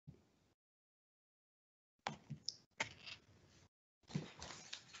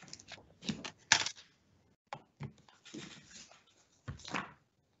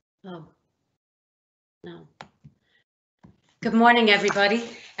Oh, no. Good morning, everybody,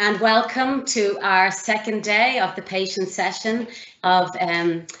 and welcome to our second day of the patient session of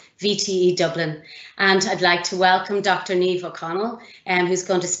VTE Dublin. And I'd like to welcome Dr. Niamh O'Connell, who's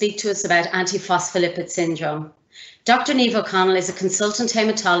going to speak to us about antiphospholipid syndrome. Dr. Niamh O'Connell is a consultant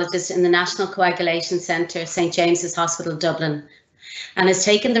haematologist in the National Coagulation Centre, St James's Hospital, Dublin, and has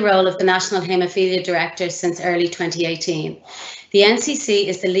taken the role of the National Haemophilia Director since early 2018. The NCC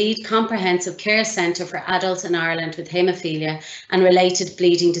is the lead comprehensive care centre for adults in Ireland with haemophilia and related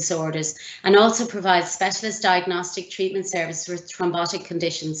bleeding disorders, and also provides specialist diagnostic treatment services for thrombotic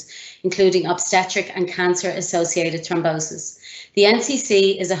conditions, including obstetric and cancer-associated thrombosis. The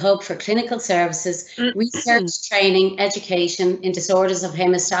NCC is a hub for clinical services, research, training, education in disorders of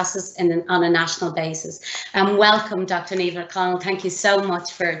hemostasis on a national basis. And welcome, Dr. Niamh O'Connell. Thank you so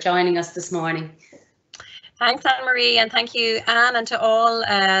much for joining us this morning. Thanks, Anne-Marie, and thank you, Anne, and to all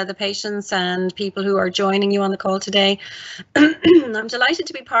the patients and people who are joining you on the call today. I'm delighted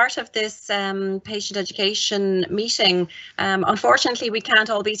to be part of this patient education meeting. Unfortunately, we can't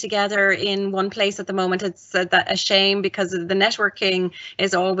all be together in one place at the moment. It's a shame because the networking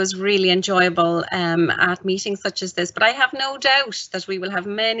is always really enjoyable at meetings such as this. But I have no doubt that we will have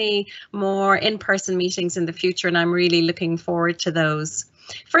many more in-person meetings in the future, and I'm really looking forward to those.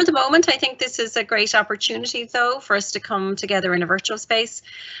 For the moment, I think this is a great opportunity, though, for us to come together in a virtual space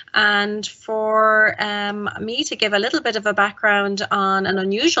and for me to give a little bit of a background on an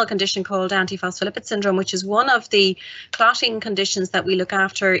unusual condition called antiphospholipid syndrome, which is one of the clotting conditions that we look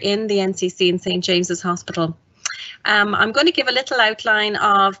after in the NCC in St James's Hospital. I'm going to give a little outline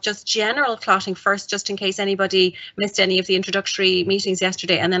of just general clotting first, just in case anybody missed any of the introductory meetings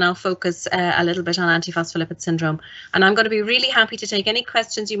yesterday, and then I'll focus a little bit on antiphospholipid syndrome. And I'm going to be really happy to take any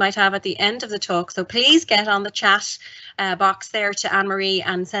questions you might have at the end of the talk, so please get on the chat box there to Anne-Marie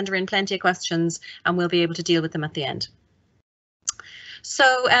and send her in plenty of questions, and we'll be able to deal with them at the end.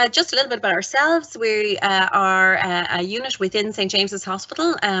 So just a little bit about ourselves. We are a unit within St James's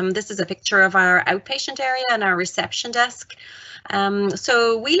Hospital. This is a picture of our outpatient area and our reception desk.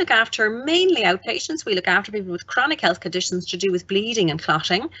 So we look after mainly outpatients. We look after people with chronic health conditions to do with bleeding and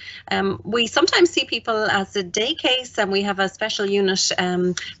clotting. We sometimes see people as a day case, and we have a special unit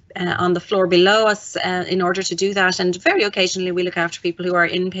on the floor below us in order to do that. And very occasionally we look after people who are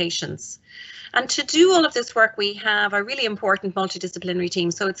inpatients. And to do all of this work, we have a really important multidisciplinary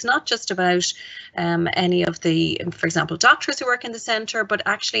team. So it's not just about any of the, for example, doctors who work in the centre, but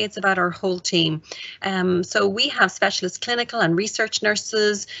actually it's about our whole team. So we have specialist clinical and research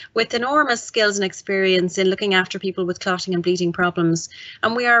nurses with enormous skills and experience in looking after people with clotting and bleeding problems.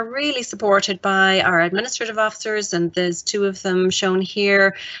 And we are really supported by our administrative officers, and there's two of them shown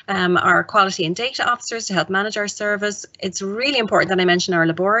here, our quality and data officers to help manage our service. It's really important that I mention our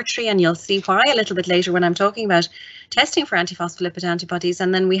laboratory, and you'll see why a little bit later when I'm talking about testing for antiphospholipid antibodies.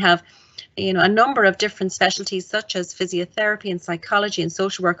 And then we have, you know, a number of different specialties such as physiotherapy and psychology and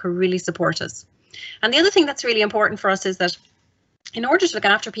social work who really support us. And the other thing that's really important for us is that in order to look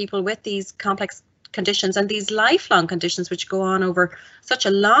after people with these complex conditions and these lifelong conditions which go on over such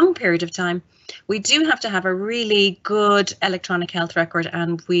a long period of time, we do have to have a really good electronic health record,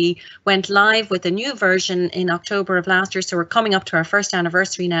 and we went live with a new version in October of last year, so we're coming up to our first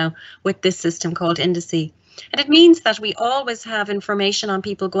anniversary now with this system called Indice. And it means that we always have information on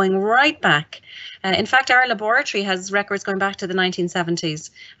people going right back. In fact, our laboratory has records going back to the 1970s,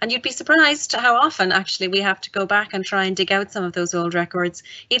 and you'd be surprised how often actually we have to go back and try and dig out some of those old records,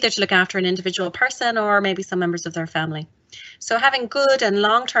 either to look after an individual person or maybe some members of their family. So having good and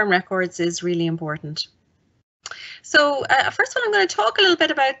long-term records is really important. So first of all, I'm going to talk a little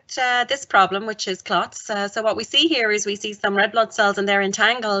bit about this problem, which is clots. So what we see here is we see some red blood cells, and they're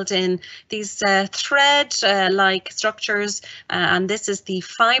entangled in these thread-like structures, and this is the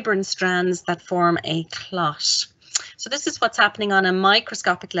fibrin strands that form a clot. So this is what's happening on a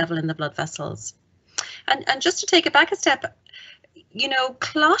microscopic level in the blood vessels. And just to take it back a step, you know,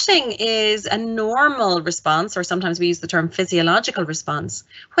 clotting is a normal response, or sometimes we use the term physiological response,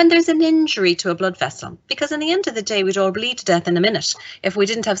 when there's an injury to a blood vessel. Because in the end of the day, we'd all bleed to death in a minute if we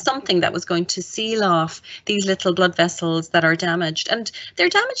didn't have something that was going to seal off these little blood vessels that are damaged. And they're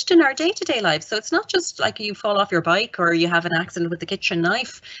damaged in our day-to-day lives. So it's not just like you fall off your bike or you have an accident with the kitchen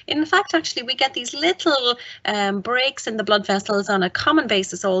knife. In fact, actually, we get these little breaks in the blood vessels on a common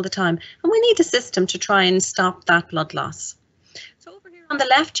basis all the time. And we need a system to try and stop that blood loss. So over here On the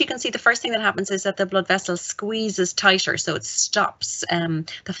left, you can see the first thing that happens is that the blood vessel squeezes tighter, so it stops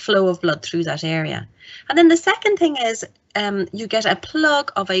the flow of blood through that area. And then the second thing is you get a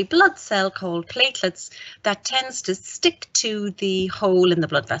plug of a blood cell called platelets that tends to stick to the hole in the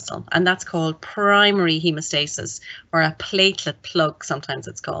blood vessel, and that's called primary hemostasis, or a platelet plug, sometimes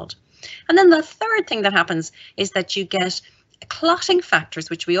it's called. And then the third thing that happens is that you get clotting factors,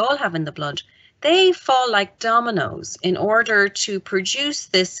 which we all have in the blood. They fall like dominoes in order to produce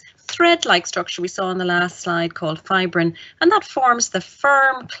this thread-like structure we saw on the last slide called fibrin, and that forms the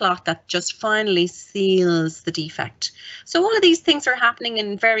firm clot that just finally seals the defect. So all of these things are happening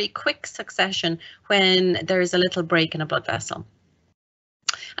in very quick succession when there is a little break in a blood vessel.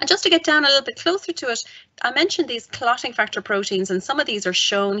 And just to get down a little bit closer to it, I mentioned these clotting factor proteins, and some of these are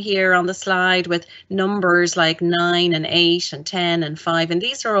shown here on the slide with numbers like 9 and 8 and 10 and 5, and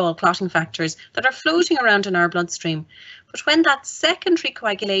these are all clotting factors that are floating around in our bloodstream. But when that secondary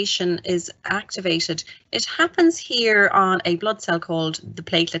coagulation is activated, it happens here on a blood cell called the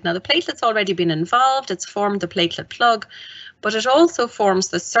platelet. Now the platelet's already been involved, it's formed the platelet plug, but it also forms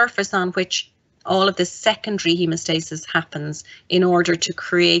the surface on which all of this secondary hemostasis happens in order to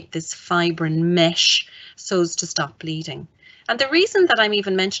create this fibrin mesh so as to stop bleeding. And the reason that I'm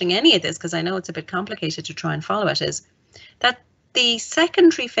even mentioning any of this, because I know it's a bit complicated to try and follow it, is that the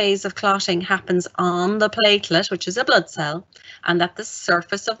secondary phase of clotting happens on the platelet, which is a blood cell, and that the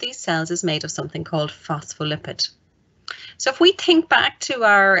surface of these cells is made of something called phospholipid. So if we think back to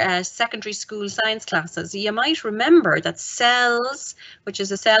our secondary school science classes, you might remember that cells, which is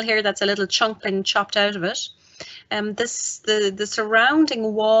a cell here that's a little chunk been chopped out of it, the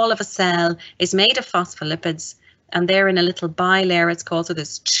surrounding wall of a cell is made of phospholipids, and they're in a little bilayer, it's called, so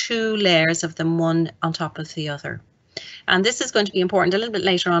there's 2 layers of them, one on top of the other. And this is going to be important a little bit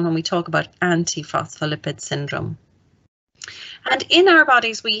later on when we talk about antiphospholipid syndrome. And in our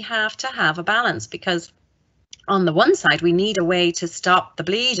bodies, we have to have a balance, because on the one side, we need a way to stop the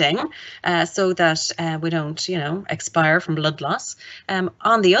bleeding so that we don't, expire from blood loss.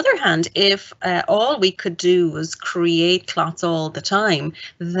 On the other hand, if all we could do was create clots all the time,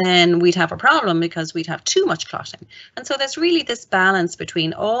 then we'd have a problem because we'd have too much clotting. And so there's really this balance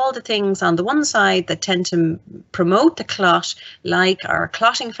between all the things on the one side that tend to promote the clot, like our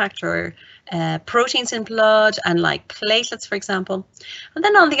clotting factor proteins in blood and like platelets, for example. And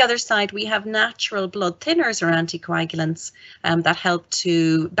then on the other side, we have natural blood thinners or anticoagulants that help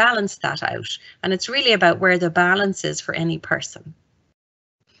to balance that out. And it's really about where the balance is for any person.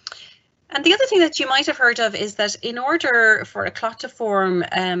 And the other thing that you might have heard of is that in order for a clot to form,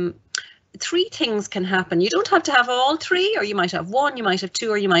 3 things can happen. You don't have to have all 3, or you might have 1, you might have 2,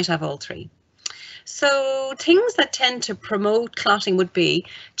 or you might have all 3. So things that tend to promote clotting would be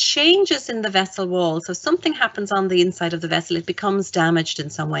changes in the vessel wall. So something happens on the inside of the vessel, it becomes damaged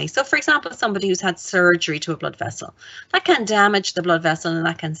in some way. So for example, somebody who's had surgery to a blood vessel, that can damage the blood vessel and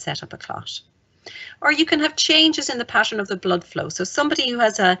that can set up a clot. Or you can have changes in the pattern of the blood flow. So somebody who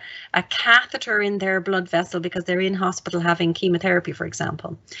has a catheter in their blood vessel because they're in hospital having chemotherapy, for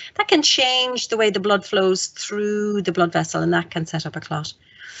example, that can change the way the blood flows through the blood vessel and that can set up a clot.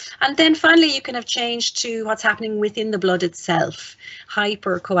 And then finally, you can have change to what's happening within the blood itself,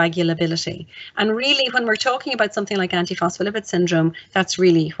 hypercoagulability. And really, when we're talking about something like antiphospholipid syndrome, that's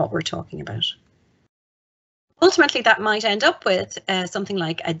really what we're talking about. Ultimately, that might end up with something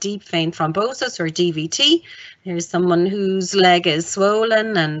like a deep vein thrombosis or DVT. There's someone whose leg is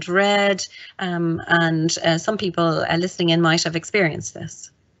swollen and red, and some people listening in might have experienced this.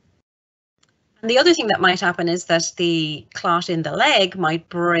 And the other thing that might happen is that the clot in the leg might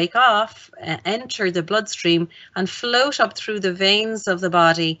break off, enter the bloodstream and float up through the veins of the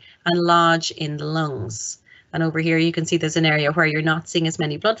body and lodge in the lungs. And over here you can see there's an area where you're not seeing as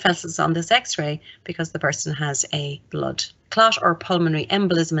many blood vessels on this x-ray because the person has a blood clot or pulmonary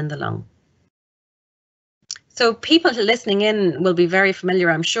embolism in the lung. So people listening in will be very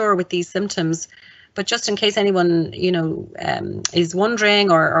familiar, I'm sure, with these symptoms. But just in case anyone, is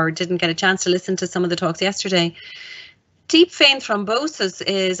wondering or didn't get a chance to listen to some of the talks yesterday, deep vein thrombosis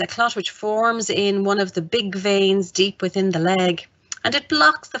is a clot which forms in one of the big veins deep within the leg, and it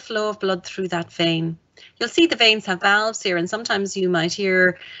blocks the flow of blood through that vein. You'll see the veins have valves here, and sometimes you might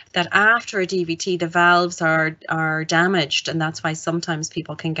hear that after a DVT, the valves are damaged, and that's why sometimes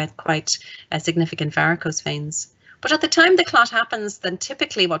people can get quite significant varicose veins. But at the time the clot happens, then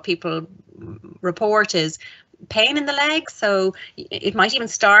typically what people report is pain in the leg. So it might even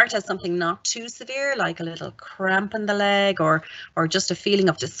start as something not too severe, like a little cramp in the leg or just a feeling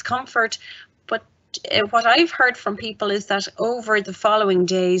of discomfort. But what I've heard from people is that over the following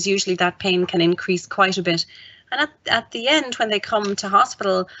days, usually that pain can increase quite a bit. And at the end, when they come to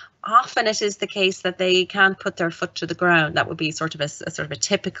hospital, often it is the case that they can't put their foot to the ground. That would be sort of a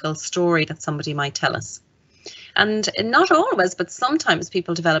typical story that somebody might tell us. And not always, but sometimes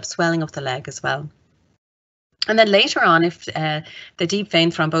people develop swelling of the leg as well. And then later on, if the deep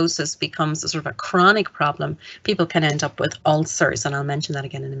vein thrombosis becomes a sort of a chronic problem, people can end up with ulcers, and I'll mention that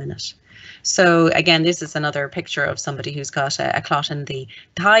again in a minute. So again, this is another picture of somebody who's got a clot in the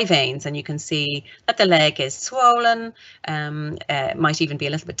thigh veins, and you can see that the leg is swollen, might even be a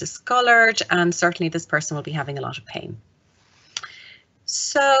little bit discolored, and certainly this person will be having a lot of pain.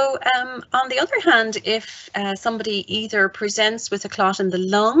 So on the other hand, if somebody either presents with a clot in the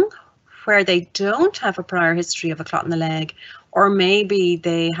lung, where they don't have a prior history of a clot in the leg, or maybe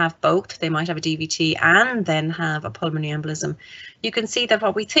they have both, they might have a DVT and then have a pulmonary embolism, you can see that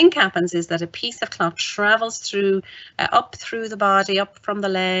what we think happens is that a piece of clot travels through, up through the body, up from the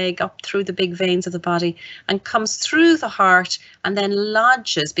leg, up through the big veins of the body, and comes through the heart and then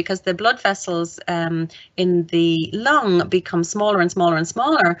lodges, because the blood vessels in the lung become smaller and smaller and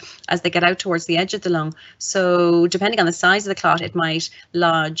smaller as they get out towards the edge of the lung. So depending on the size of the clot, it might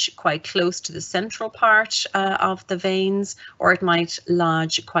lodge quite close to the central part of the veins, or it might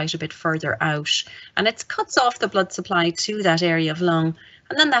lodge quite a bit further out, and it cuts off the blood supply to that area of lung,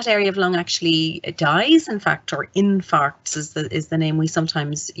 and then that area of lung actually dies, in fact, or infarcts is the name we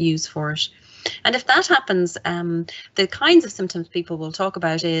sometimes use for it. And if that happens, the kinds of symptoms people will talk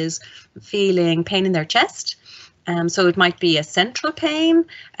about is feeling pain in their chest. So it might be a central pain,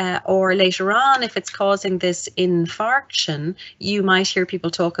 or later on, if it's causing this infarction, you might hear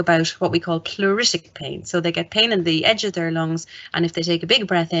people talk about what we call pleuritic pain. So they get pain in the edge of their lungs, and if they take a big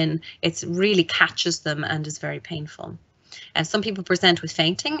breath in, it really catches them and is very painful. Some people present with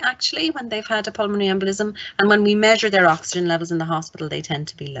fainting, actually, when they've had a pulmonary embolism, and when we measure their oxygen levels in the hospital, they tend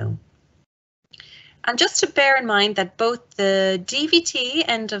to be low. And just to bear in mind that both the DVT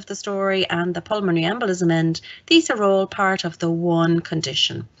end of the story and the pulmonary embolism end, these are all part of the one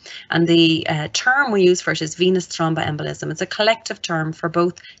condition. And the term we use for it is venous thromboembolism. It's a collective term for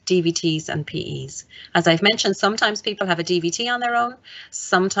both DVTs and PEs. As I've mentioned, sometimes people have a DVT on their own,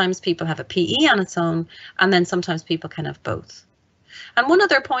 sometimes people have a PE on its own, and then sometimes people can have both. And one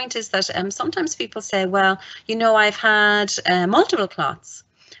other point is that sometimes people say, well, you know, I've had multiple clots.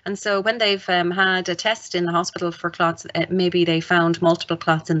 And so when they've had a test in the hospital for clots, maybe they found multiple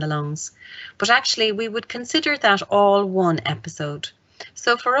clots in the lungs. But actually, we would consider that all one episode.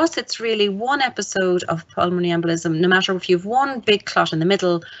 So for us, it's really one episode of pulmonary embolism, no matter if you have one big clot in the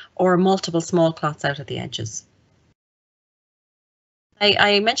middle or multiple small clots out at the edges.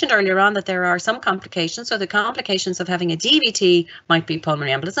 I mentioned earlier on that there are some complications. So the complications of having a DVT might be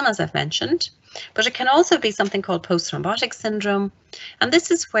pulmonary embolism, as I've mentioned, but it can also be something called post-thrombotic syndrome. And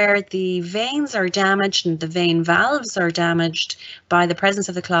this is where the veins are damaged and the vein valves are damaged by the presence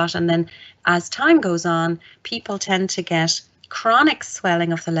of the clot. And then as time goes on, people tend to get chronic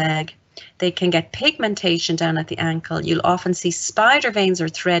swelling of the leg. They can get pigmentation down at the ankle. You'll often see spider veins or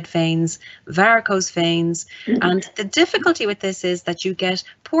thread veins, varicose veins. And the difficulty with this is that you get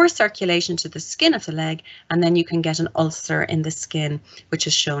poor circulation to the skin of the leg, and then you can get an ulcer in the skin, which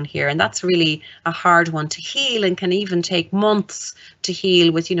is shown here. And that's really a hard one to heal and can even take months to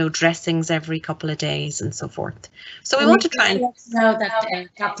heal with, you know, dressings every couple of days and so forth. So we want to try and know that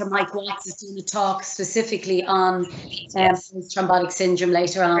Dr. Mike Watts is doing a talk specifically on thrombotic syndrome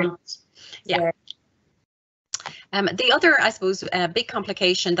later on. Yeah. The other, I suppose, big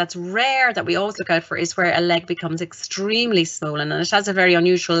complication that's rare that we always look out for is where a leg becomes extremely swollen, and it has a very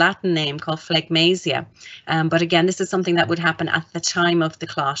unusual Latin name called phlegmasia. But again, this is something that would happen at the time of the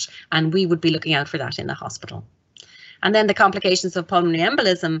clot, and we would be looking out for that in the hospital. And then the complications of pulmonary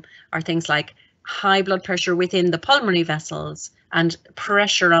embolism are things like high blood pressure within the pulmonary vessels and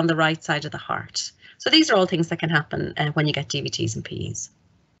pressure on the right side of the heart. So these are all things that can happen when you get DVTs and PEs.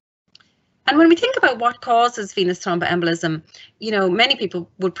 And when we think about what causes venous thromboembolism, you know, many people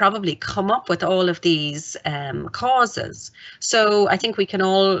would probably come up with all of these causes. So I think we can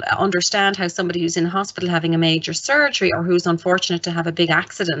all understand how somebody who's in hospital having a major surgery, or who's unfortunate to have a big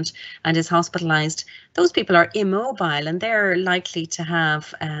accident and is hospitalized, those people are immobile and they're likely to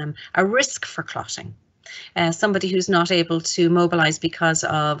have a risk for clotting. Somebody who's not able to mobilize because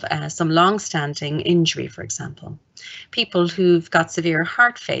of some long-standing injury, for example. People who've got severe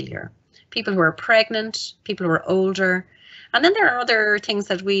heart failure. People who are pregnant, people who are older. And then there are other things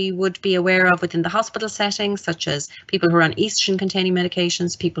that we would be aware of within the hospital setting, such as people who are on estrogen-containing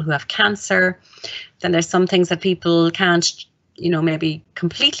medications, people who have cancer. Then there's some things that people can't maybe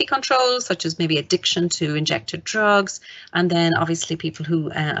completely controlled, such as maybe addiction to injected drugs, and then obviously people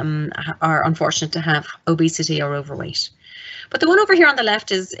who are unfortunate to have obesity or overweight. But the one over here on the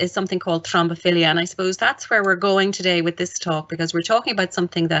left is something called thrombophilia, and I suppose that's where we're going today with this talk, because we're talking about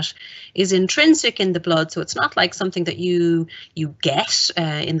something that is intrinsic in the blood, so it's not like something that you get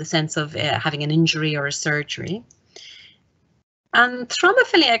in the sense of having an injury or a surgery. And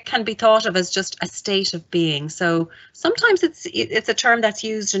thrombophilia can be thought of as just a state of being. So sometimes it's a term that's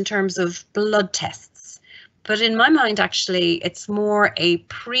used in terms of blood tests. But in my mind, actually, it's more a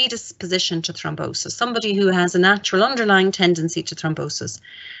predisposition to thrombosis, somebody who has a natural underlying tendency to thrombosis.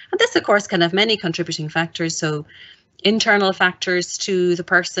 And this, of course, can have many contributing factors. So internal factors to the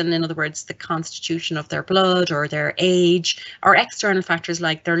person, in other words, the constitution of their blood or their age, or external factors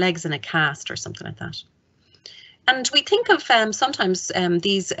like their legs in a cast or something like that. And we think of sometimes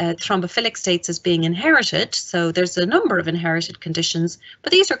these thrombophilic states as being inherited. So there's a number of inherited conditions,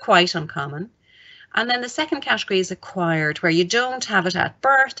 but these are quite uncommon. And then the second category is acquired, where you don't have it at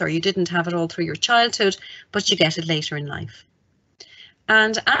birth or you didn't have it all through your childhood, but you get it later in life.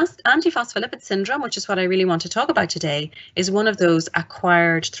 And antiphospholipid syndrome, which is what I really want to talk about today, is one of those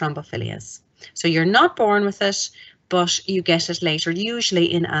acquired thrombophilias. So you're not born with it, but you get it later, usually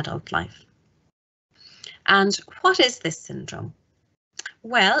in adult life. And what is this syndrome?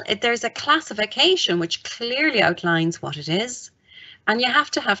 Well, there's a classification which clearly outlines what it is. And you have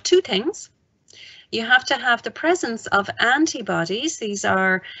to have two things. You have to have the presence of antibodies. These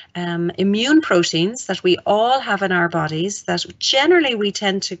are immune proteins that we all have in our bodies that generally we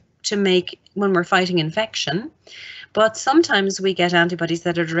tend to make when we're fighting infection. But sometimes we get antibodies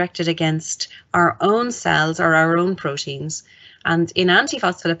that are directed against our own cells or our own proteins. And in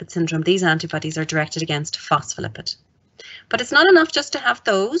antiphospholipid syndrome, these antibodies are directed against phospholipid. But it's not enough just to have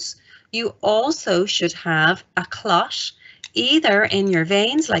those. You also should have a clot, either in your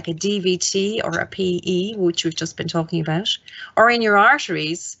veins, like a DVT or a PE, which we've just been talking about, or in your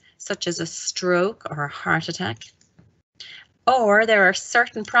arteries, such as a stroke or a heart attack. Or there are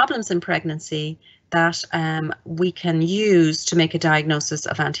certain problems in pregnancy that we can use to make a diagnosis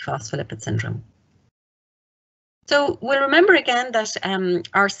of antiphospholipid syndrome. So we'll remember again that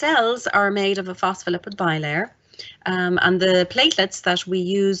our cells are made of a phospholipid bilayer, and the platelets that we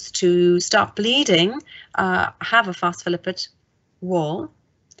use to stop bleeding have a phospholipid wall,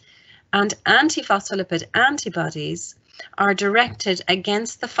 and antiphospholipid antibodies are directed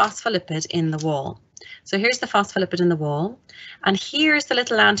against the phospholipid in the wall. So here's the phospholipid in the wall, and here's the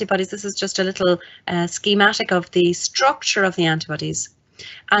little antibodies. This is just a little schematic of the structure of the antibodies.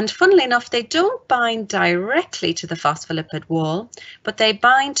 And funnily enough, they don't bind directly to the phospholipid wall, but they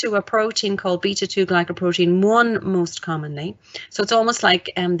bind to a protein called beta-2 glycoprotein 1 most commonly. So it's almost like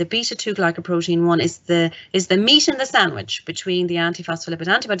the beta-2 glycoprotein 1 is the meat in the sandwich between the antiphospholipid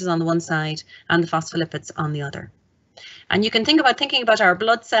antibodies on the one side and the phospholipids on the other. And you can thinking about our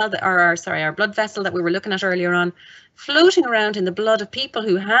blood cell, our blood vessel that we were looking at earlier on. Floating around in the blood of people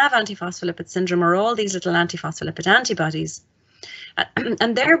who have antiphospholipid syndrome are all these little antiphospholipid antibodies.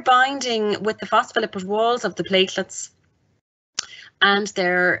 And they're binding with the phospholipid walls of the platelets, and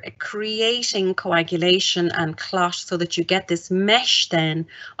they're creating coagulation and clot so that you get this mesh then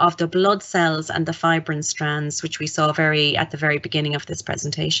of the blood cells and the fibrin strands, which we saw at the very beginning of this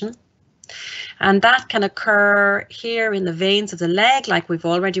presentation. And that can occur here in the veins of the leg, like we've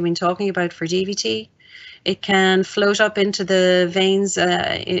already been talking about for DVT. It can float up into the veins,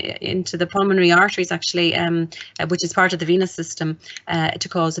 into the pulmonary arteries, actually, which is part of the venous system, to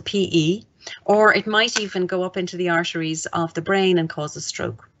cause a PE. Or it might even go up into the arteries of the brain and cause a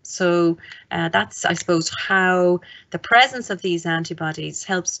stroke. So that's, I suppose, how the presence of these antibodies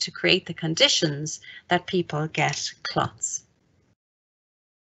helps to create the conditions that people get clots.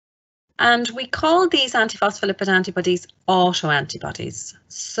 And we call these antiphospholipid antibodies autoantibodies.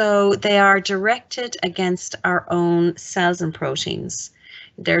 So they are directed against our own cells and proteins.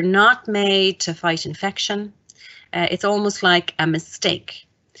 They're not made to fight infection. It's almost like a mistake.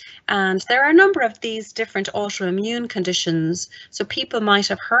 And there are a number of these different autoimmune conditions. So people might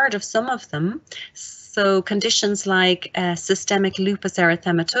have heard of some of them. So conditions like systemic lupus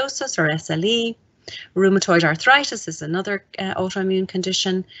erythematosus, or SLE. Rheumatoid arthritis is another autoimmune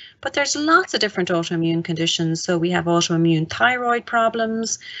condition, but there's lots of different autoimmune conditions. So we have autoimmune thyroid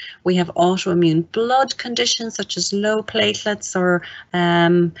problems, we have autoimmune blood conditions such as low platelets or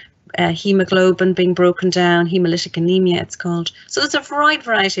hemoglobin being broken down, hemolytic anemia it's called. So there's a wide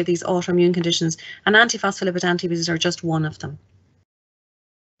variety of these autoimmune conditions, and antiphospholipid antibodies are just one of them.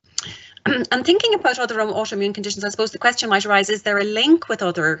 And thinking about other autoimmune conditions, I suppose the question might arise, is there a link with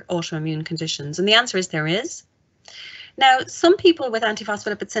other autoimmune conditions? And the answer is there is. Now, some people with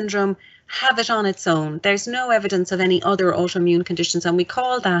antiphospholipid syndrome have it on its own. There's no evidence of any other autoimmune conditions, and we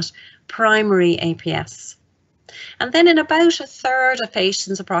call that primary APS. And then in about a third of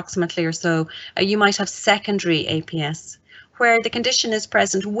patients, approximately or so, you might have secondary APS, where the condition is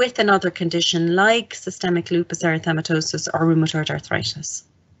present with another condition like systemic lupus erythematosus or rheumatoid arthritis.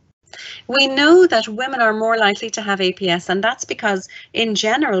 We know that women are more likely to have APS, and that's because in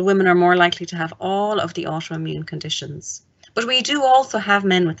general women are more likely to have all of the autoimmune conditions. But we do also have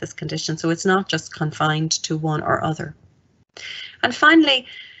men with this condition, so it's not just confined to one or other. And finally,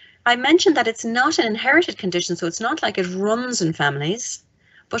 I mentioned that it's not an inherited condition, so it's not like it runs in families,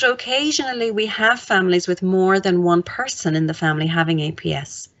 but occasionally we have families with more than one person in the family having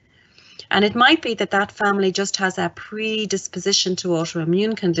APS. And it might be that that family just has a predisposition to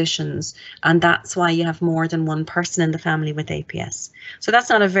autoimmune conditions, and that's why you have more than one person in the family with APS. So that's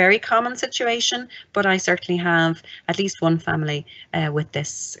not a very common situation, but I certainly have at least one family with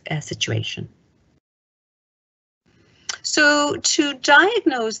this situation. So to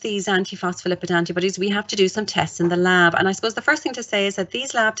diagnose these antiphospholipid antibodies, we have to do some tests in the lab. And I suppose the first thing to say is that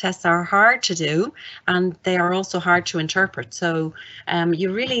these lab tests are hard to do, and they are also hard to interpret. So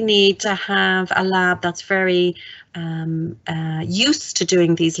you really need to have a lab that's very used to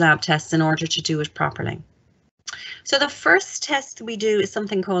doing these lab tests in order to do it properly. So the first test we do is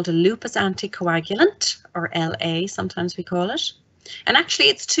something called a lupus anticoagulant, or LA, sometimes we call it. And actually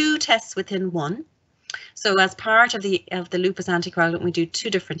it's two tests within one. So as part of the lupus anticoagulant, we do two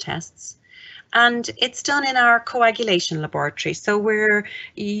different tests, and it's done in our coagulation laboratory. So we're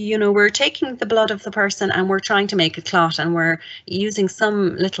taking the blood of the person and we're trying to make a clot, and we're using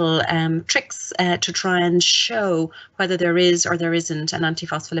some little tricks to try and show whether there is or there isn't an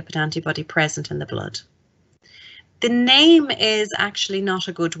antiphospholipid antibody present in the blood. The name is actually not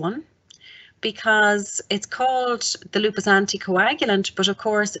a good one, because it's called the lupus anticoagulant, but of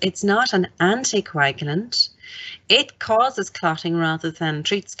course it's not an anticoagulant. It causes clotting rather than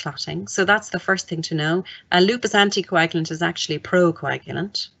treats clotting. So that's the first thing to know. A lupus anticoagulant is actually a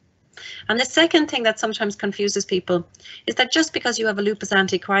procoagulant. And the second thing that sometimes confuses people is that just because you have a lupus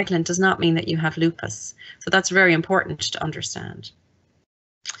anticoagulant does not mean that you have lupus. So that's very important to understand.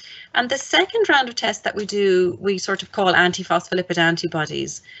 And the second round of tests that we do, we sort of call antiphospholipid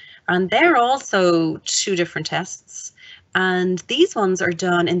antibodies. And they're also two different tests, and these ones are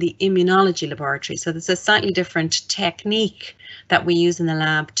done in the immunology laboratory. So there's a slightly different technique that we use in the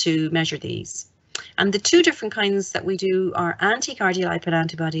lab to measure these. And the two different kinds that we do are anticardiolipin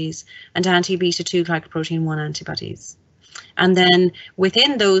antibodies and anti-beta-2 glycoprotein 1 antibodies. And then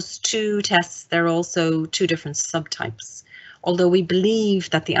within those two tests, there are also two different subtypes, although we believe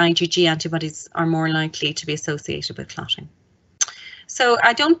that the IgG antibodies are more likely to be associated with clotting. So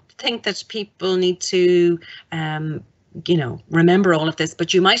I don't think that people need to, remember all of this,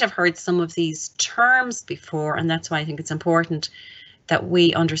 but you might have heard some of these terms before, and that's why I think it's important that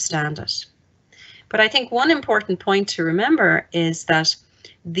we understand it. But I think one important point to remember is that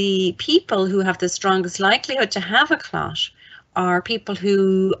the people who have the strongest likelihood to have a clot are people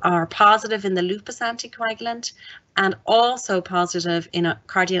who are positive in the lupus anticoagulant and also positive in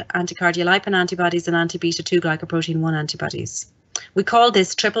anticardiolipin antibodies and anti-beta-2 glycoprotein 1 antibodies. We call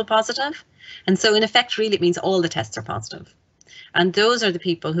this triple positive, and so in effect really it means all the tests are positive, and those are the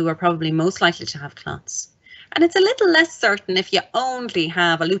people who are probably most likely to have clots. And it's a little less certain if you only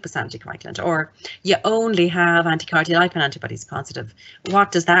have a lupus anticoagulant or you only have anticardiolipin antibodies positive.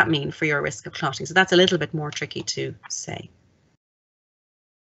 What does that mean for your risk of clotting? So that's a little bit more tricky to say.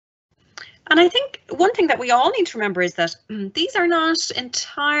 And I think one thing that we all need to remember is that these are not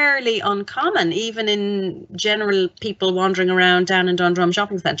entirely uncommon, even in general people wandering around down in Dundrum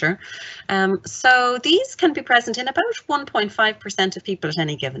Shopping Centre. So these can be present in about 1.5% of people at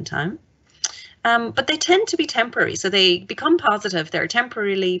any given time. But they tend to be temporary, so they become positive. They're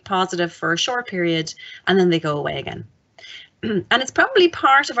temporarily positive for a short period, and then they go away again. And it's probably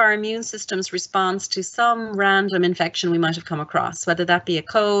part of our immune system's response to some random infection we might have come across, whether that be a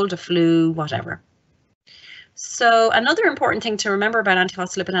cold, a flu, whatever. So another important thing to remember about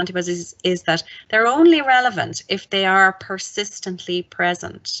antiphospholipid antibodies is that they're only relevant if they are persistently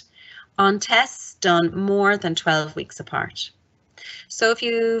present on tests done more than 12 weeks apart. So if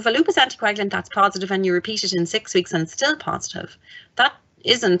you've a lupus anticoagulant that's positive and you repeat it in 6 weeks and it's still positive, that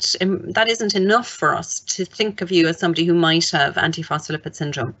isn't enough for us to think of you as somebody who might have antiphospholipid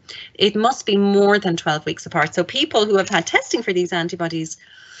syndrome. It must be more than 12 weeks apart. So people who have had testing for these antibodies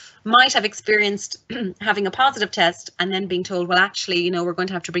might have experienced having a positive test and then being told, well, actually, we're going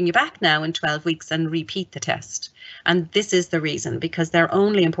to have to bring you back now in 12 weeks and repeat the test. And this is the reason, because they're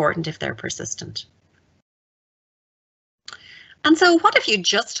only important if they're persistent. And so what if you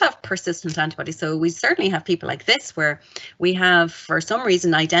just have persistent antibodies? So we certainly have people like this where we have, for some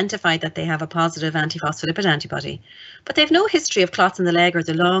reason, identified that they have a positive antiphospholipid antibody, but they have no history of clots in the leg or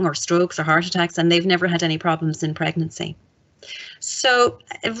the lung or strokes or heart attacks, and they've never had any problems in pregnancy. So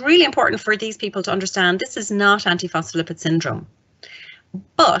really important for these people to understand this is not antiphospholipid syndrome.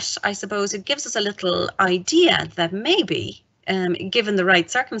 But I suppose it gives us a little idea that maybe, given the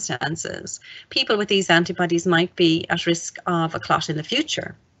right circumstances, people with these antibodies might be at risk of a clot in the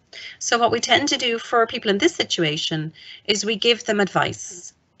future. So what we tend to do for people in this situation is we give them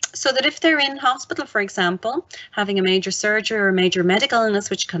advice. So that if they're in hospital, for example, having a major surgery or a major medical illness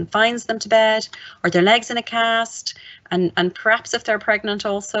which confines them to bed, or their legs in a cast, and perhaps if they're pregnant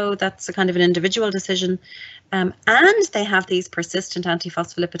also, that's a kind of an individual decision, and they have these persistent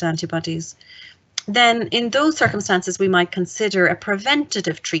antiphospholipid antibodies, then in those circumstances we might consider a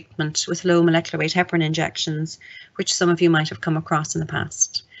preventative treatment with low molecular weight heparin injections, which some of you might have come across in the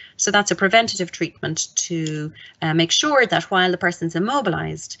past. So that's a preventative treatment to make sure that while the person's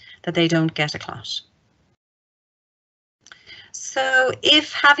immobilized, that they don't get a clot. So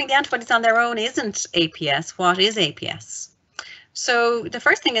if having the antibodies on their own isn't APS, what is APS? So the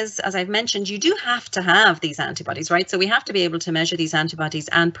first thing is, as I've mentioned, you do have to have these antibodies, right? So we have to be able to measure these antibodies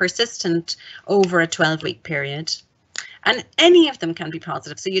and persistent over a 12-week period. And any of them can be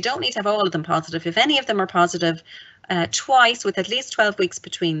positive. So you don't need to have all of them positive. If any of them are positive twice with at least 12 weeks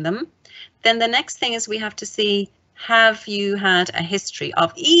between them, then the next thing is we have to see, have you had a history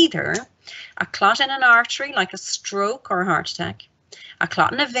of either a clot in an artery, like a stroke or a heart attack, a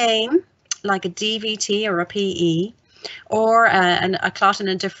clot in a vein, like a DVT or a PE, or a clot in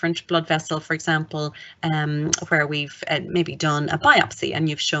a different blood vessel, for example, where we've maybe done a biopsy and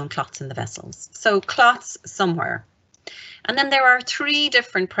you've shown clots in the vessels. So clots somewhere. And then there are 3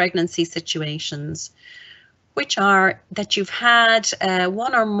 different pregnancy situations, which are that you've had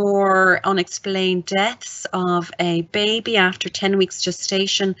 1 or more unexplained deaths of a baby after 10 weeks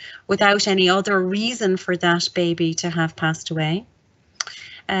gestation without any other reason for that baby to have passed away.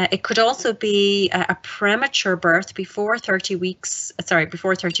 It could also be a premature birth before 34 weeks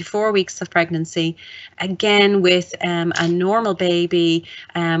of pregnancy, again with a normal baby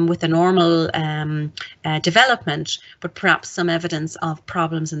with a normal development, but perhaps some evidence of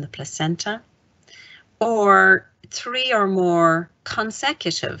problems in the placenta, or 3 or more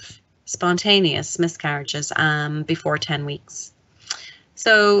consecutive spontaneous miscarriages before 10 weeks.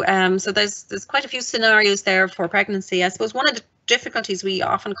 So there's quite a few scenarios there for pregnancy. I suppose one of the difficulties we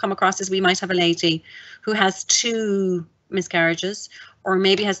often come across is we might have a lady who has 2 miscarriages, or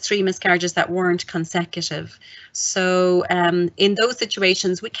maybe has 3 miscarriages that weren't consecutive. So in those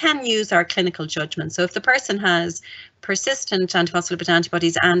situations, we can use our clinical judgment. So if the person has persistent antiphospholipid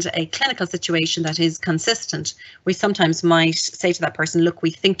antibodies and a clinical situation that is consistent, we sometimes might say to that person, look,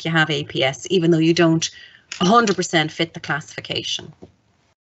 we think you have APS, even though you don't 100% fit the classification.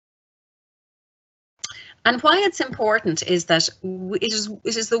 And why it's important is that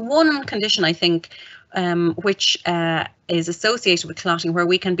it is the one condition, I think, which is associated with clotting, where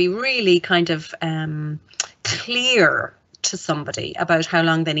we can be really kind of clear to somebody about how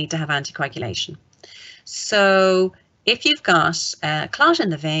long they need to have anticoagulation. So if you've got a clot in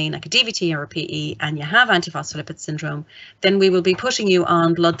the vein, like a DVT or a PE, and you have antiphospholipid syndrome, then we will be putting you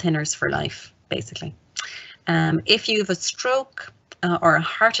on blood thinners for life, basically. If you have a stroke, or a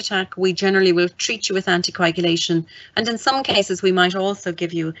heart attack, we generally will treat you with anticoagulation, and in some cases we might also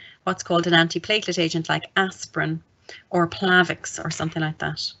give you what's called an antiplatelet agent like aspirin or Plavix or something like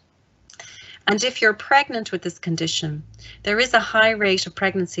that. And if you're pregnant with this condition, there is a high rate of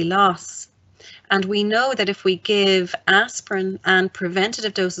pregnancy loss, and we know that if we give aspirin and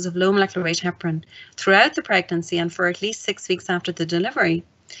preventative doses of low molecular weight heparin throughout the pregnancy and for at least 6 weeks after the delivery,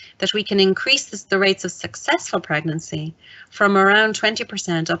 that we can increase the rates of successful pregnancy from around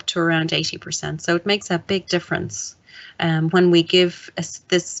 20% up to around 80%. So it makes a big difference when we give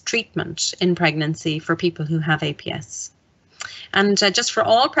this treatment in pregnancy for people who have APS. And just for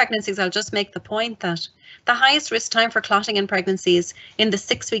all pregnancies, I'll just make the point that the highest risk time for clotting in pregnancy is in the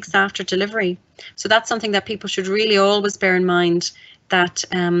 6 weeks after delivery. So that's something that people should really always bear in mind, that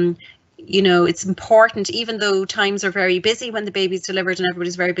you know, it's important, even though times are very busy when the baby's delivered and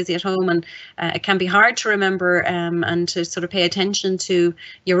everybody's very busy at home, and it can be hard to remember and to sort of pay attention to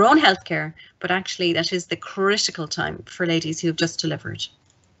your own healthcare, but actually that is the critical time for ladies who have just delivered.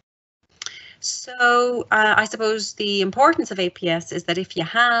 So I suppose the importance of APS is that if you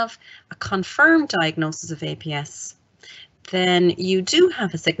have a confirmed diagnosis of APS, then you do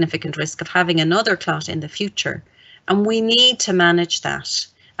have a significant risk of having another clot in the future, and we need to manage that.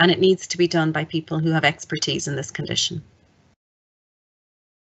 And it needs to be done by people who have expertise in this condition.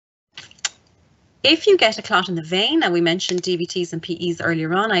 If you get a clot in the vein, and we mentioned DVTs and PEs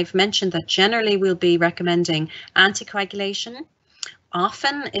earlier on, I've mentioned that generally we'll be recommending anticoagulation.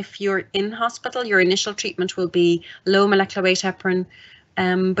 Often, if you're in hospital, your initial treatment will be low molecular weight heparin,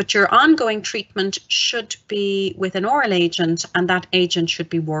 but your ongoing treatment should be with an oral agent, and that agent should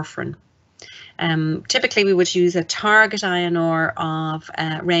be warfarin. Typically, we would use a target INR of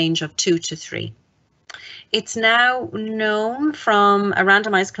a range of 2 to 3. It's now known from a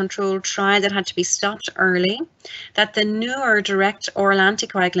randomized controlled trial that had to be stopped early that the newer direct oral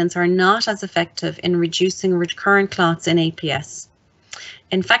anticoagulants are not as effective in reducing recurrent clots in APS.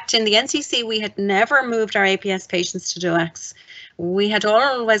 In fact, in the NCC, we had never moved our APS patients to DOACs. We had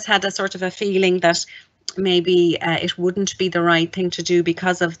always had a sort of a feeling that maybe it wouldn't be the right thing to do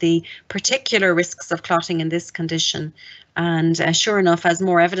because of the particular risks of clotting in this condition. And sure enough, as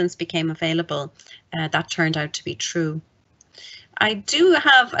more evidence became available, that turned out to be true. I do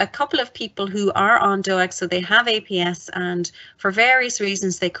have a couple of people who are on DOAC, so they have APS, and for various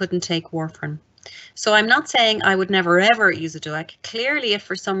reasons they couldn't take warfarin. So I'm not saying I would never ever use a DOAC. Clearly, if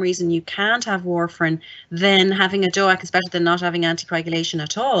for some reason you can't have warfarin, then having a DOAC is better than not having anticoagulation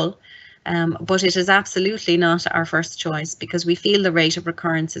at all. But it is absolutely not our first choice because we feel the rate of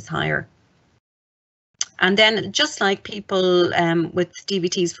recurrence is higher. And then just like people with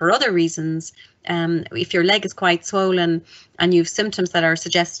DVTs for other reasons, if your leg is quite swollen and you have symptoms that are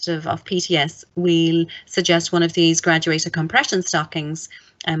suggestive of PTS, we'll suggest one of these graduated compression stockings,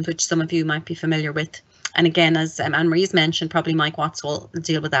 which some of you might be familiar with. And again, as Anne-Marie's mentioned, probably Mike Watts will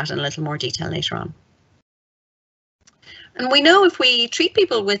deal with that in a little more detail later on. And we know if we treat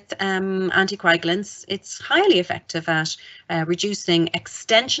people with anticoagulants, it's highly effective at reducing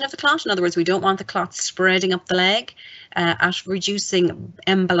extension of the clot. In other words, we don't want the clot spreading up the leg, at reducing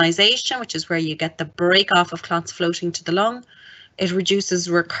embolization, which is where you get the break off of clots floating to the lung. It reduces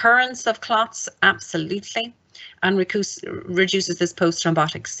recurrence of clots, absolutely, and reduces this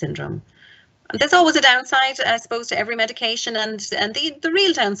post-thrombotic syndrome. There's always a downside, I suppose, to every medication, and the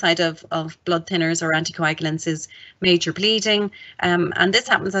real downside of blood thinners or anticoagulants is major bleeding, and this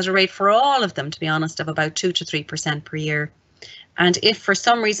happens at a rate for all of them, to be honest, of about 2 to 3% per year. And if for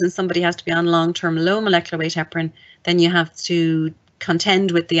some reason somebody has to be on long-term low molecular weight heparin, then you have to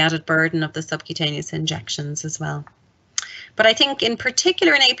contend with the added burden of the subcutaneous injections as well. But I think in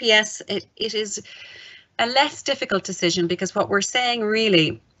particular in APS, it is a less difficult decision because what we're saying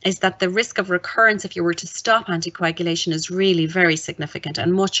really is that the risk of recurrence if you were to stop anticoagulation is really very significant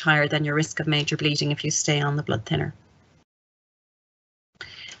and much higher than your risk of major bleeding if you stay on the blood thinner.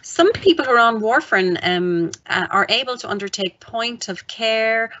 Some people who are on warfarin are able to undertake point of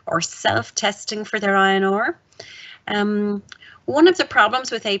care or self-testing for their INR. One of the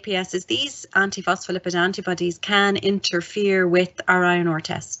problems with APS is these antiphospholipid antibodies can interfere with our INR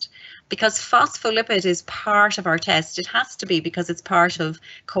test. Because phospholipid is part of our test, it has to be because it's part of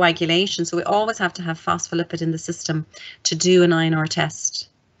coagulation. So we always have to have phospholipid in the system to do an INR test.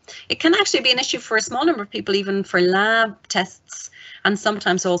 It can actually be an issue for a small number of people, even for lab tests, and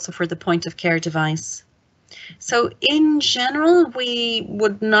sometimes also for the point of care device. So in general, we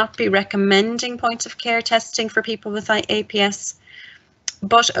would not be recommending point of care testing for people with APS.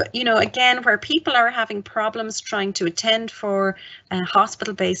 But, you know, again, where people are having problems trying to attend for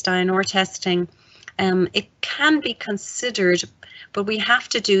hospital-based INR testing, it can be considered, but we have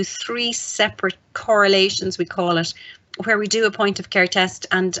to do 3 separate correlations, we call it, where we do a point of care test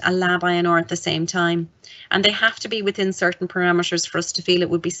and a lab INR at the same time. And they have to be within certain parameters for us to feel it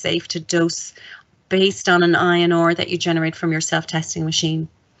would be safe to dose based on an INR that you generate from your self-testing machine.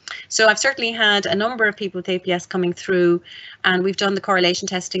 So I've certainly had a number of people with APS coming through and we've done the correlation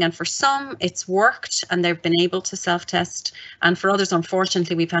testing, and for some it's worked and they've been able to self-test, and for others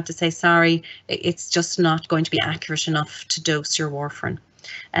unfortunately we've had to say sorry, it's just not going to be accurate enough to dose your warfarin.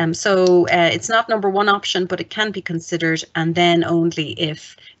 So it's not number one option, but it can be considered, and then only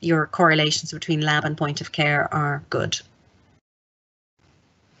if your correlations between lab and point of care are good.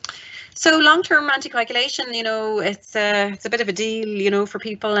 So long-term anticoagulation, you know, it's a bit of a deal, you know, for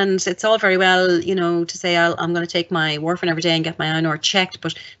people, and it's all very well, you know, to say I'm going to take my warfarin every day and get my INR checked,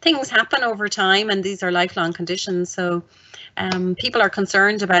 but things happen over time and these are lifelong conditions. So people are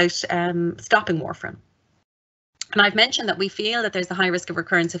concerned about stopping warfarin. And I've mentioned that we feel that there's a high risk of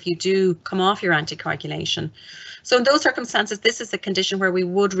recurrence if you do come off your anticoagulation. So in those circumstances, this is a condition where we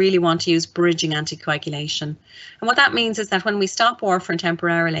would really want to use bridging anticoagulation. And what that means is that when we stop warfarin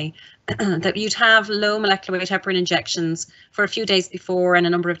temporarily, that you'd have low molecular weight heparin injections for a few days before and a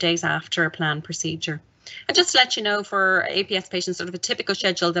number of days after a planned procedure. And just to let you know, for APS patients, sort of a typical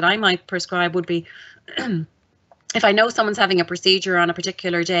schedule that I might prescribe would be if I know someone's having a procedure on a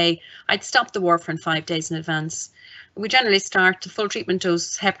particular day, I'd stop the warfarin 5 days in advance. We generally start the full treatment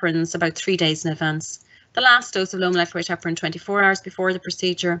dose heparins about 3 days in advance. The last dose of low molecular weight heparin 24 hours before the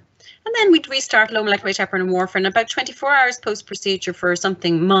procedure. And then we'd restart low molecular weight heparin and warfarin about 24 hours post-procedure for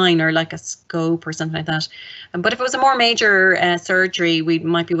something minor like a scope or something like that. But if it was a more major surgery, we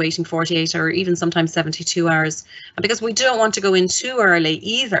might be waiting 48 or even sometimes 72 hours. Because we don't want to go in too early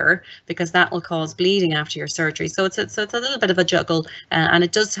either, because that will cause bleeding after your surgery. So it's a little bit of a juggle, and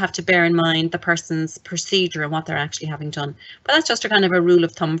it does have to bear in mind the person's procedure and what they're actually having done. But that's just a kind of a rule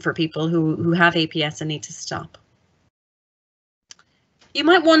of thumb for people who have APS and need to stop. You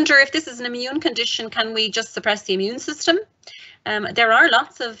might wonder, if this is an immune condition, can we just suppress the immune system? There are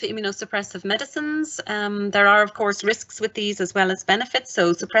lots of immunosuppressive medicines. There are, of course, risks with these as well as benefits.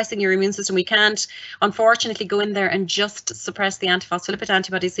 So suppressing your immune system, we can't, unfortunately, go in there and just suppress the antiphospholipid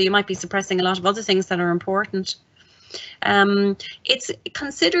antibodies. So you might be suppressing a lot of other things that are important. It's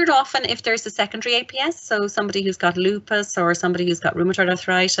considered often if there's a secondary APS, so somebody who's got lupus or somebody who's got rheumatoid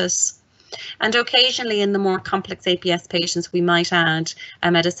arthritis. And occasionally in the more complex APS patients, we might add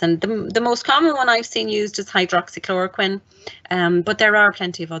a medicine. The most common one I've seen used is hydroxychloroquine, but there are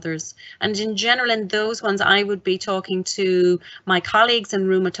plenty of others. And in general, in those ones, I would be talking to my colleagues in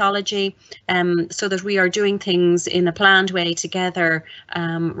rheumatology so that we are doing things in a planned way together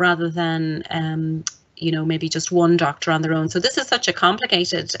rather than maybe just one doctor on their own. So this is such a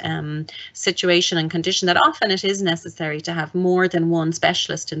complicated situation and condition that often it is necessary to have more than one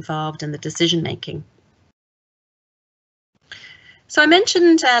specialist involved in the decision making. So I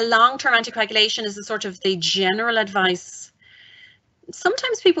mentioned long-term anticoagulation is a sort of the general advice.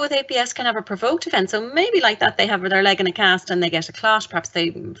 Sometimes people with APS can have a provoked event. So maybe like that, they have their leg in a cast and they get a clot. Perhaps they,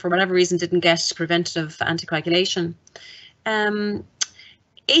 for whatever reason, didn't get preventative anticoagulation.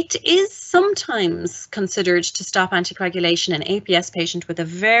 It is sometimes considered to stop anticoagulation in an APS patient with a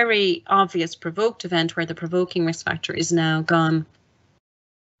very obvious provoked event where the provoking risk factor is now gone.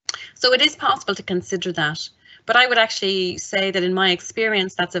 So it is possible to consider that. But I would actually say that in my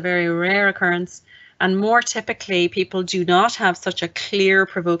experience, that's a very rare occurrence. And more typically, people do not have such a clear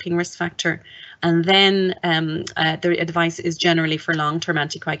provoking risk factor. And then the advice is generally for long-term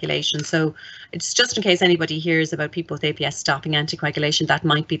anticoagulation. So it's just in case anybody hears about people with APS stopping anticoagulation, that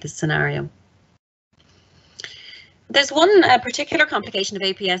might be the scenario. There's one particular complication of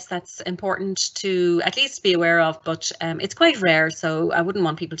APS that's important to at least be aware of, but it's quite rare, so I wouldn't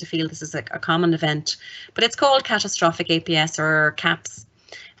want people to feel this is a common event. But it's called catastrophic APS, or CAPS.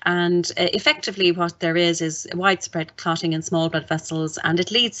 And effectively what there is widespread clotting in small blood vessels, and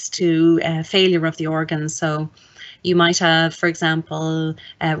it leads to failure of the organs. So you might have, for example,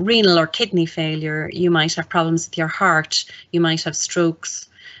 renal or kidney failure. You might have problems with your heart. You might have strokes.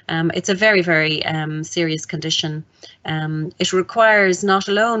 It's a very, very serious condition. It requires not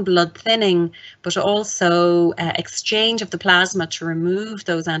alone blood thinning, but also exchange of the plasma to remove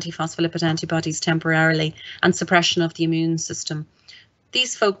those antiphospholipid antibodies temporarily, and suppression of the immune system.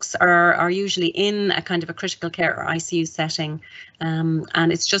 These folks are usually in a kind of a critical care or ICU setting,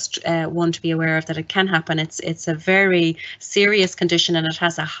 and it's just one to be aware of, that it can happen. It's a very serious condition, and it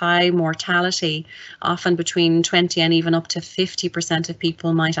has a high mortality. Often between 20 and even up to 50% of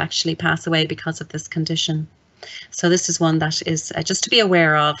people might actually pass away because of this condition. So this is one that is just to be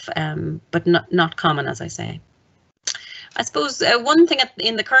aware of, but not common, as I say. I suppose one thing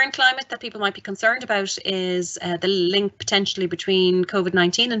in the current climate that people might be concerned about is the link potentially between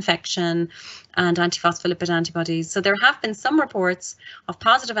COVID-19 infection and antiphospholipid antibodies. So there have been some reports of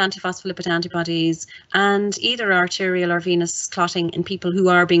positive antiphospholipid antibodies and either arterial or venous clotting in people who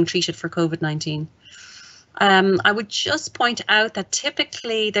are being treated for COVID-19. I would just point out that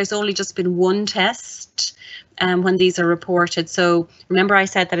typically there's only just been one test when these are reported. So remember I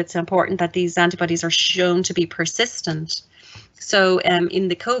said that it's important that these antibodies are shown to be persistent. So in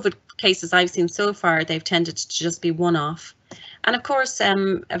the COVID cases I've seen so far, they've tended to just be one-off. And of course,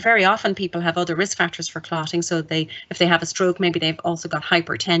 very often people have other risk factors for clotting. So if they have a stroke, maybe they've also got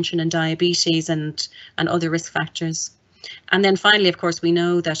hypertension and diabetes and other risk factors. And then finally, of course, we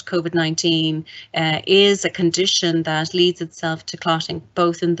know that COVID-19 is a condition that leads itself to clotting,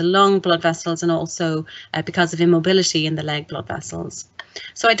 both in the lung blood vessels and also because of immobility in the leg blood vessels.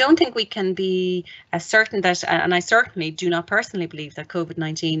 So I don't think we can be certain that, and I certainly do not personally believe that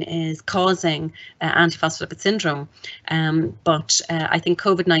COVID-19 is causing antiphospholipid syndrome, but I think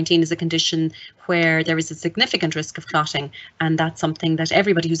COVID-19 is a condition where there is a significant risk of clotting, and that's something that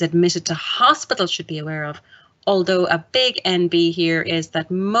everybody who's admitted to hospital should be aware of. Although a big NB here is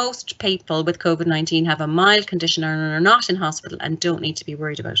that most people with COVID-19 have a mild condition and are not in hospital and don't need to be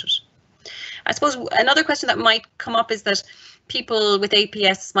worried about it. I suppose another question that might come up is that people with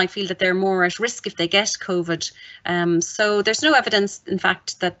APS might feel that they're more at risk if they get COVID. So there's no evidence, in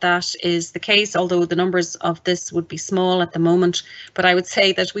fact, that that is the case, although the numbers of this would be small at the moment. But I would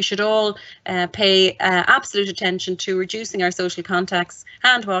say that we should all pay absolute attention to reducing our social contacts,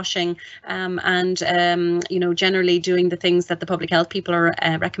 hand washing, and you know, generally doing the things that the public health people are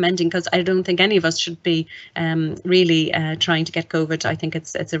recommending, because I don't think any of us should be really trying to get COVID. I think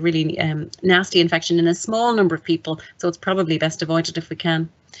it's a really nasty infection in a small number of people, so it's probably best avoided if we can.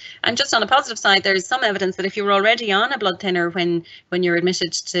 And just on a positive side, there's some evidence that if you were already on a blood thinner when you're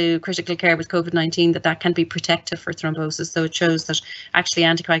admitted to critical care with COVID-19, that can be protective for thrombosis. So it shows that actually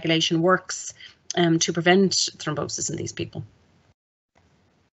anticoagulation works to prevent thrombosis in these people.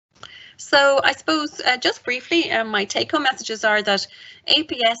 So I suppose just briefly, my take-home messages are that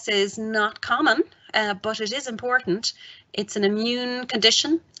APS is not common, but it is important. It's an immune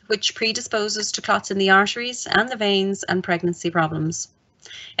condition which predisposes to clots in the arteries and the veins and pregnancy problems.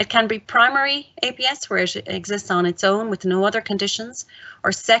 It can be primary APS, where it exists on its own with no other conditions,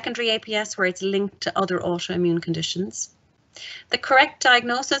 or secondary APS, where it's linked to other autoimmune conditions. The correct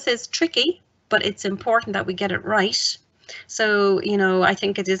diagnosis is tricky, but it's important that we get it right. So, you know, I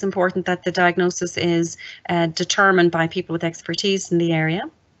think it is important that the diagnosis is determined by people with expertise in the area.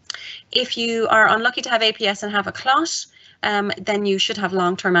 If you are unlucky to have APS and have a clot, then you should have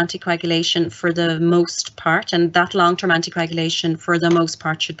long-term anticoagulation for the most part, and that long-term anticoagulation for the most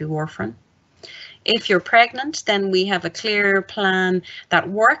part should be warfarin. If you're pregnant, then we have a clear plan that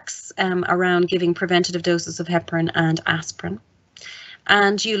works around giving preventative doses of heparin and aspirin.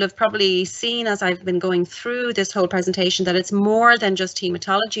 And you'll have probably seen, as I've been going through this whole presentation, that it's more than just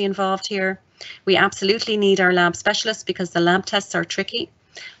hematology involved here. We absolutely need our lab specialists because the lab tests are tricky.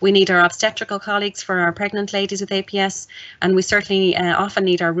 We need our obstetrical colleagues for our pregnant ladies with APS, and we certainly often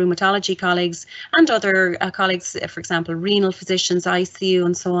need our rheumatology colleagues and other colleagues, for example, renal physicians, ICU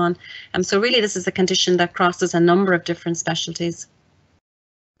and so on. So really this is a condition that crosses a number of different specialties.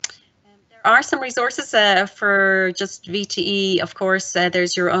 There are some resources for just VTE, of course.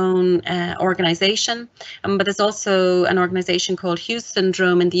 There's your own organisation, but there's also an organisation called Hughes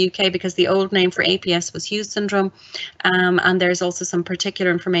syndrome in the UK, because the old name for APS was Hughes syndrome, and there's also some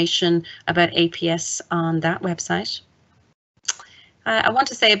particular information about APS on that website. I want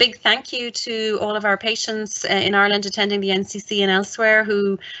to say a big thank you to all of our patients in Ireland attending the NCC and elsewhere,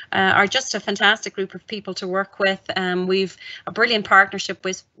 who are just a fantastic group of people to work with. We've a brilliant partnership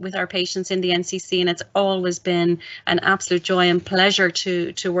with our patients in the NCC, and it's always been an absolute joy and pleasure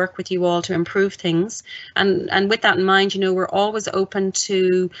to work with you all to improve things. And with that in mind, you know, we're always open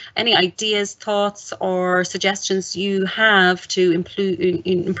to any ideas, thoughts or suggestions you have to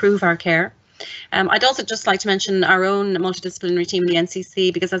improve our care. I'd also just like to mention our own multidisciplinary team in the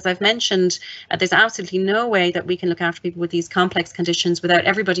NCC, because as I've mentioned, there's absolutely no way that we can look after people with these complex conditions without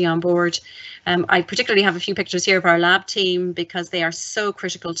everybody on board. I particularly have a few pictures here of our lab team, because they are so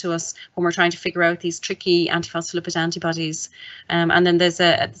critical to us when we're trying to figure out these tricky antiphospholipid antibodies. And then there's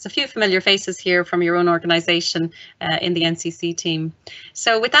a few familiar faces here from your own organisation in the NCC team.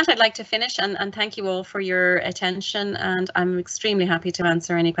 So with that, I'd like to finish and thank you all for your attention, and I'm extremely happy to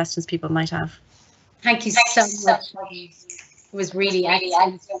answer any questions people might have. Thank you so much. It was really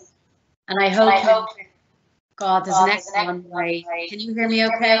excellent. And I hope, God, there's an excellent way. Can you hear me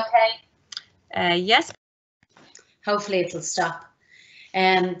okay? Yes. Hopefully it'll stop.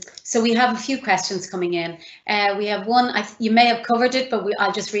 So we have a few questions coming in. We have one, you may have covered it, but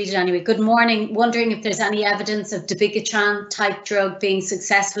I'll just read it anyway. Good morning. Wondering if there's any evidence of Dabigatran type drug being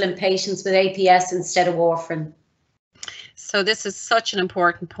successful in patients with APS instead of warfarin. So this is such an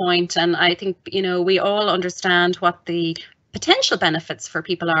important point, and I think, you know, we all understand what the potential benefits for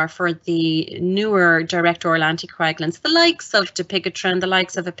people are for the newer direct oral anticoagulants, the likes of Dabigatran, the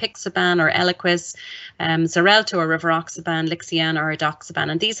likes of Apixaban or Eliquis, Xarelto or Rivaroxaban, Lixiana or Edoxaban,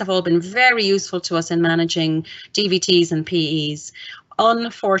 and these have all been very useful to us in managing DVTs and PEs.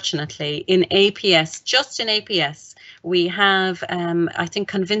 Unfortunately, in APS, just in APS, we have, I think,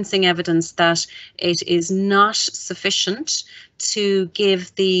 convincing evidence that it is not sufficient to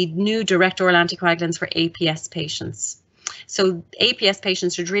give the new direct oral anticoagulants for APS patients. So APS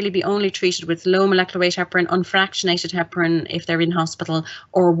patients should really be only treated with low molecular weight heparin, unfractionated heparin if they're in hospital,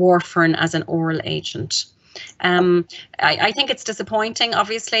 or warfarin as an oral agent. I think it's disappointing,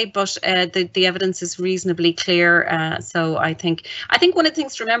 obviously, but the evidence is reasonably clear. So I think one of the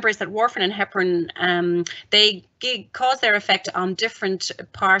things to remember is that warfarin and heparin, they cause their effect on different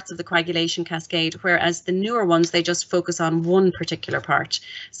parts of the coagulation cascade, whereas the newer ones, they just focus on one particular part.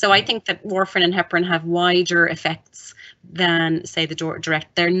 So I think that warfarin and heparin have wider effects than, say, the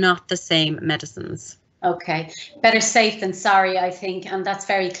direct. They're not the same medicines. Okay, better safe than sorry, I think, and that's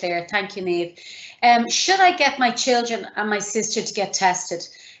very clear. Thank you, Niamh. Should I get my children and my sister to get tested?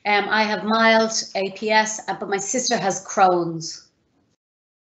 I have mild APS, but my sister has Crohn's.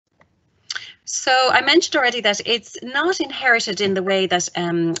 So I mentioned already that it's not inherited in the way that,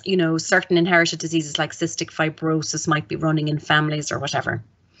 you know, certain inherited diseases like cystic fibrosis might be running in families or whatever.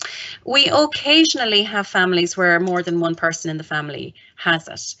 We occasionally have families where more than one person in the family has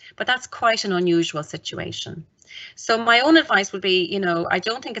it, but that's quite an unusual situation. So my own advice would be, you know, I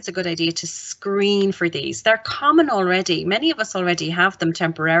don't think it's a good idea to screen for these. They're common already. Many of us already have them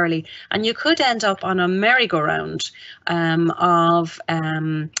temporarily, and you could end up on a merry-go-round of,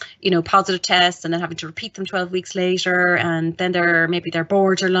 you know, positive tests and then having to repeat them 12 weeks later, and then maybe they're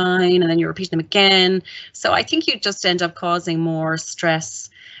borderline, and then you repeat them again. So I think you just end up causing more stress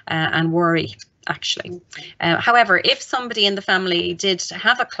and worry, actually. However, if somebody in the family did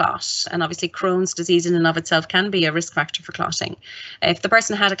have a clot, and obviously Crohn's disease in and of itself can be a risk factor for clotting, if the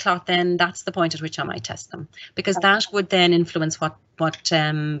person had a clot, then that's the point at which I might test them, because that would then influence what blood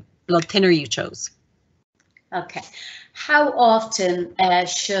thinner you chose. Okay. How often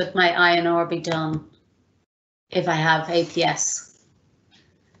should my INR be done if I have APS?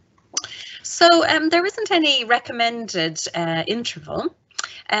 So there isn't any recommended interval.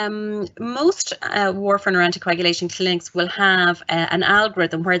 Most warfarin or anticoagulation clinics will have an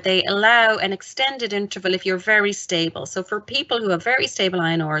algorithm where they allow an extended interval if you're very stable. So for people who have very stable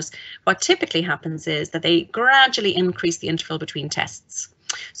INRs, what typically happens is that they gradually increase the interval between tests.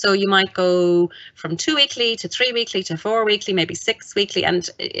 So you might go from 2 weekly to 3 weekly to 4 weekly, maybe 6 weekly, and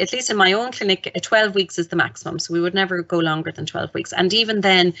at least in my own clinic, 12 weeks is the maximum. So we would never go longer than 12 weeks. And even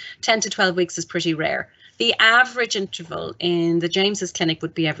then, 10 to 12 weeks is pretty rare. The average interval in the James's clinic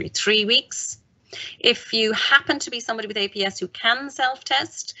would be every 3 weeks. If you happen to be somebody with APS who can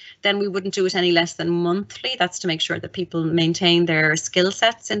self-test, then we wouldn't do it any less than monthly. That's to make sure that people maintain their skill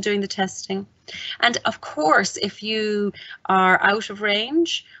sets in doing the testing. And of course, if you are out of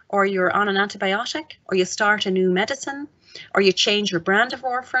range, or you're on an antibiotic, or you start a new medicine, or you change your brand of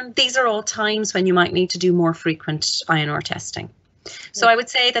warfarin, these are all times when you might need to do more frequent INR testing. So I would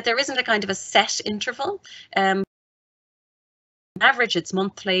say that there isn't a kind of a set interval. On average, it's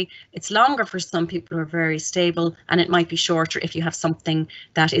monthly. It's longer for some people who are very stable, and it might be shorter if you have something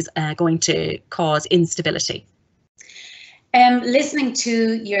that is going to cause instability. Listening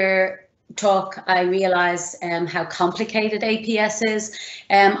to your talk, I realise how complicated APS is.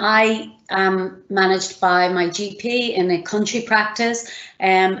 I am managed by my GP in a country practice.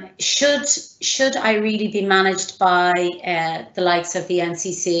 Should I really be managed by the likes of the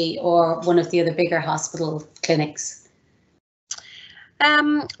NCC or one of the other bigger hospital clinics?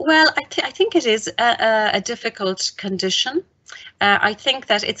 Well, I think it is a difficult condition. I think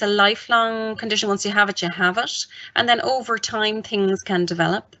that it's a lifelong condition. Once you have it, you have it. And then over time, things can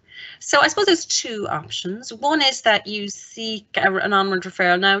develop. So I suppose there's two options. One is that you seek an onward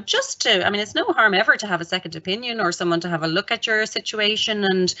referral. Now, I mean, it's no harm ever to have a second opinion or someone to have a look at your situation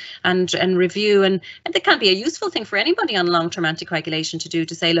and review. And that can be a useful thing for anybody on long-term anticoagulation to do,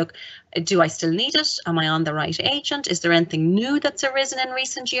 to say, look, do I still need it? Am I on the right agent? Is there anything new that's arisen in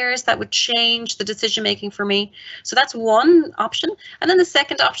recent years that would change the decision making for me? So that's one option. And then the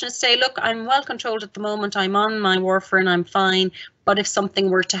second option is to say, look, I'm well controlled at the moment. I'm on my warfarin, I'm fine. But if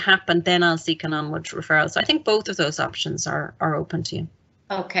something were to happen, then I'll seek an onward referral. So I think both of those options are open to you.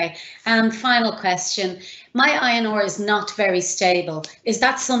 Okay, and final question. My INR is not very stable. Is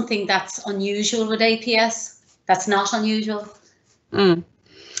that something that's unusual with APS? That's not unusual?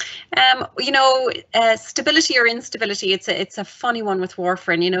 You know, stability or instability, it's a funny one with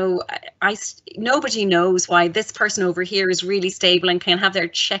warfarin. You know, nobody knows why this person over here is really stable and can have their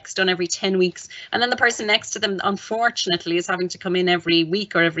checks done every 10 weeks. And then the person next to them, unfortunately, is having to come in every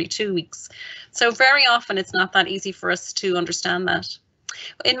week or every 2 weeks. So very often it's not that easy for us to understand that.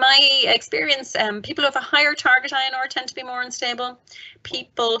 In my experience, people who have a higher target INR tend to be more unstable.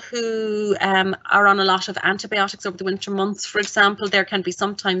 People who are on a lot of antibiotics over the winter months, for example, there can be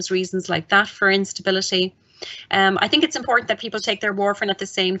sometimes reasons like that for instability. I think it's important that people take their warfarin at the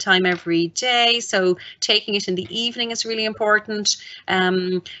same time every day. So taking it in the evening is really important.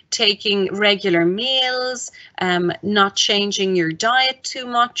 Taking regular meals, not changing your diet too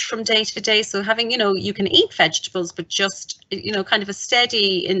much from day to day. So having, you can eat vegetables, but just, kind of a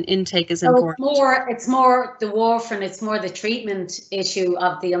steady intake is important. It's more the warfarin, it's more the treatment issue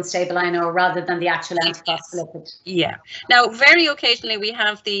of the unstable INR rather than the actual antiphospholipid. Yeah. Now, very occasionally we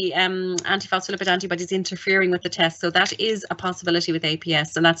have the antiphospholipid antibodies interfering with the test, so that is a possibility with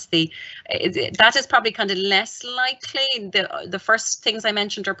APS, and that is probably kind of less likely. The first things I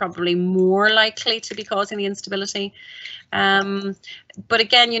mentioned are probably more likely to be causing the instability. But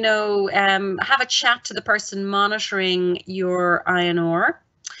again, have a chat to the person monitoring your INR.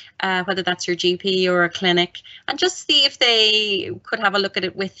 Whether that's your GP or a clinic, and just see if they could have a look at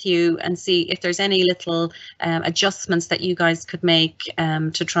it with you and see if there's any little adjustments that you guys could make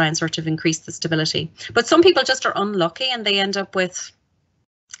to try and sort of increase the stability. But some people just are unlucky and they end up with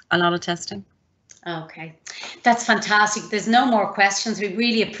a lot of testing. Okay, that's fantastic. There's no more questions. We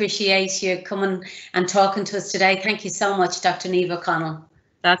really appreciate you coming and talking to us today. Thank you so much, Dr. Niamh O'Connell.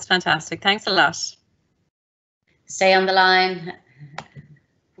 That's fantastic. Thanks a lot. Stay on the line.